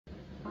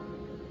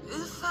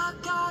If I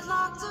got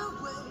locked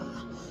away,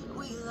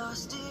 we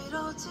lost it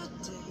all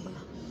today.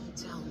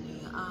 Tell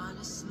me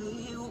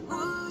honestly,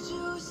 would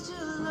you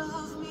still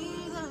love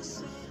me the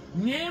same?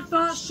 If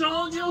I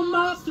showed you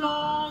my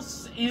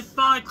flaws, if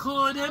I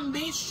couldn't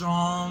be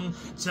strong,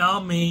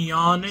 tell me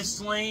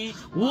honestly,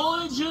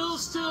 would you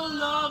still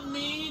love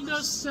me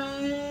the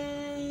same?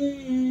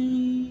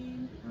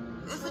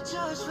 If a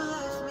judge for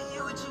life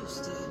me, would you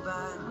stay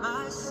by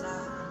my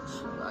side?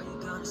 Or are you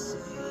gonna say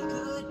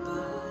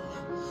goodbye?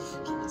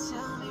 Can you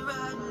tell me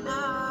right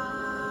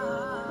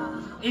now?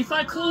 If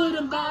I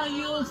couldn't buy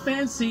you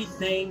fancy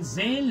things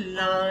in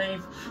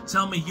life,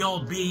 tell me you'll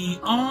be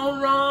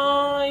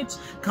alright.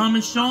 Come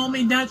and show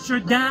me that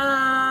you're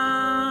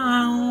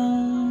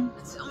down.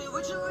 Tell me,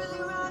 would you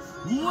really ride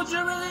for me? Would you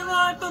really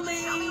ride for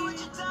me? Tell me, would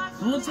you die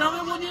for Well, me? tell me,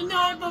 would you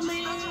die for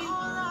me? Spend your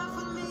whole life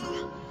with me?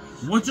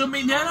 Would you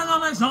be dead and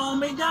always hold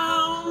me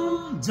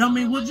down? Tell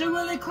me, would you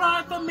really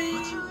cry for me?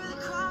 Would you really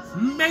cry for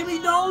me? Baby,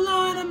 don't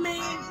lie to me.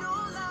 Baby,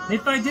 don't lie.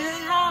 If I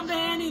didn't have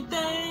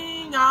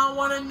anything, I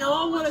wanna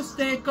know would I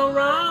stick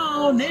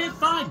around.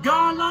 If I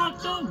got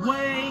locked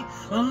away,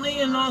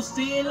 only lost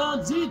it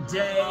all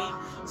today.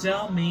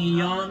 Tell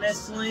me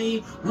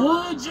honestly,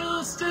 would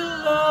you still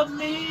love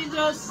me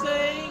the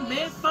same?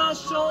 If I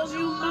showed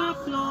you my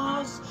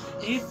flaws,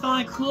 if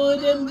I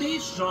couldn't be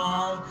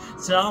strong,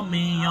 tell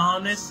me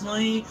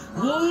honestly,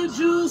 would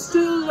you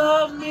still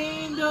love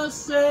me the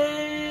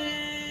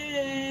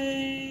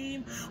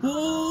same?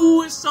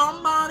 Ooh, if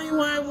somebody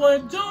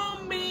would do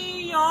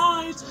me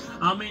right,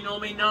 I mean,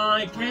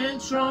 I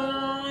can't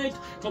try it.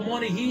 Come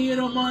on, hear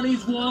the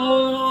money's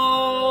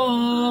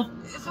worth.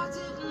 If I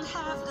didn't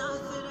have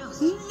nothing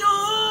else, No.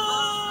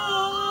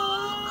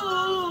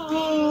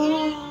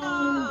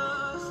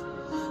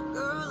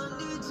 girl, I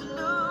need to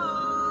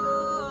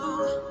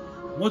know.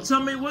 Well,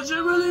 tell me, would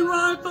you really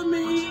ride for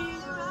me?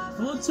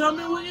 Well, tell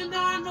me, would you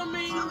die for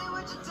me? Tell me,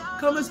 would you die?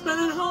 Come and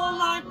spend a whole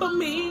life for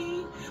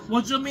me.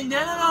 Would you be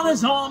dead and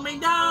always hold me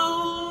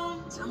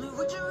down? Tell me,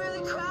 would you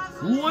really cry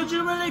for me? Would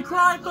you really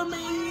cry for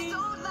me?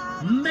 Don't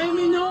lie.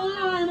 Baby, don't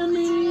lie to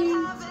me.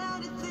 Have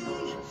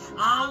anything.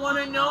 I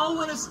wanna know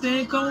when to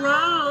stick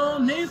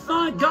around. If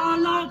I got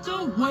locked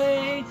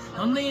away,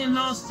 only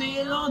lost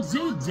it all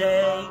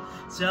today.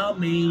 Tell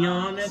me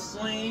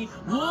honestly,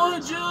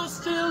 would you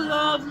still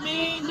love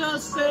me the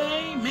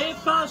same?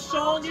 If I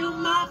showed you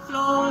my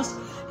flaws,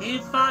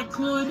 if I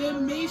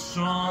couldn't be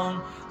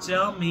strong,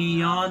 tell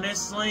me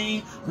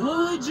honestly,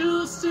 would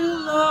you still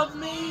love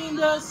me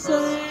the same?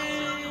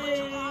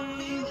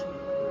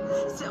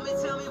 Tell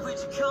me, would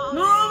you call me?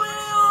 No, me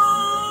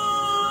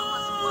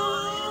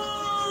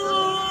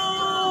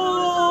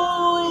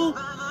on.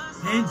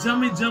 Hey, tell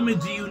me,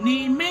 do you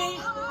need me?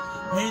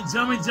 Hey,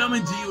 tell me,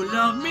 do you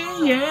love me?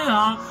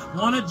 Yeah,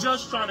 wanna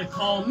just try to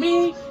call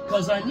me,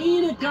 'cause I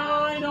need a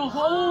guy to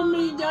hold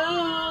me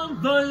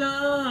down for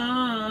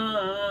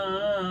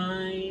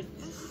life.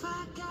 If I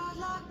got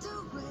locked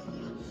away,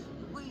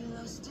 we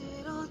lost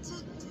it all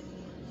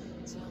today.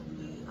 Tell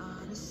me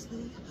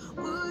honestly,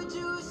 would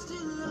you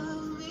still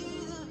love me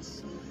the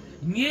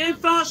same?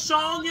 If I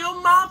showed you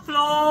my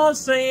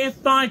flaws,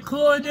 if I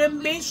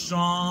couldn't be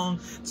strong,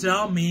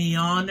 tell me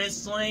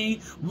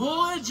honestly,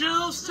 would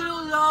you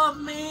still love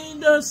me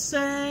the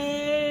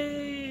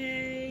same?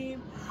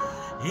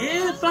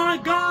 If I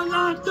got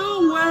locked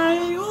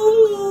away,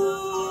 ooh,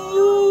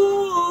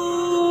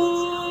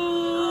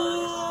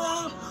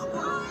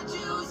 Would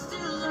you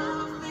still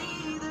love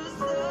me the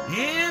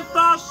same? if I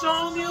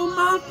showed you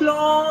my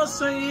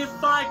flaws, if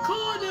I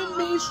couldn't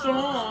be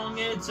strong,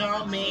 and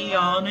tell me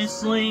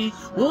honestly,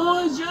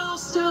 would you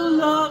still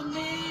love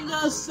me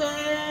the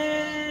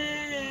same?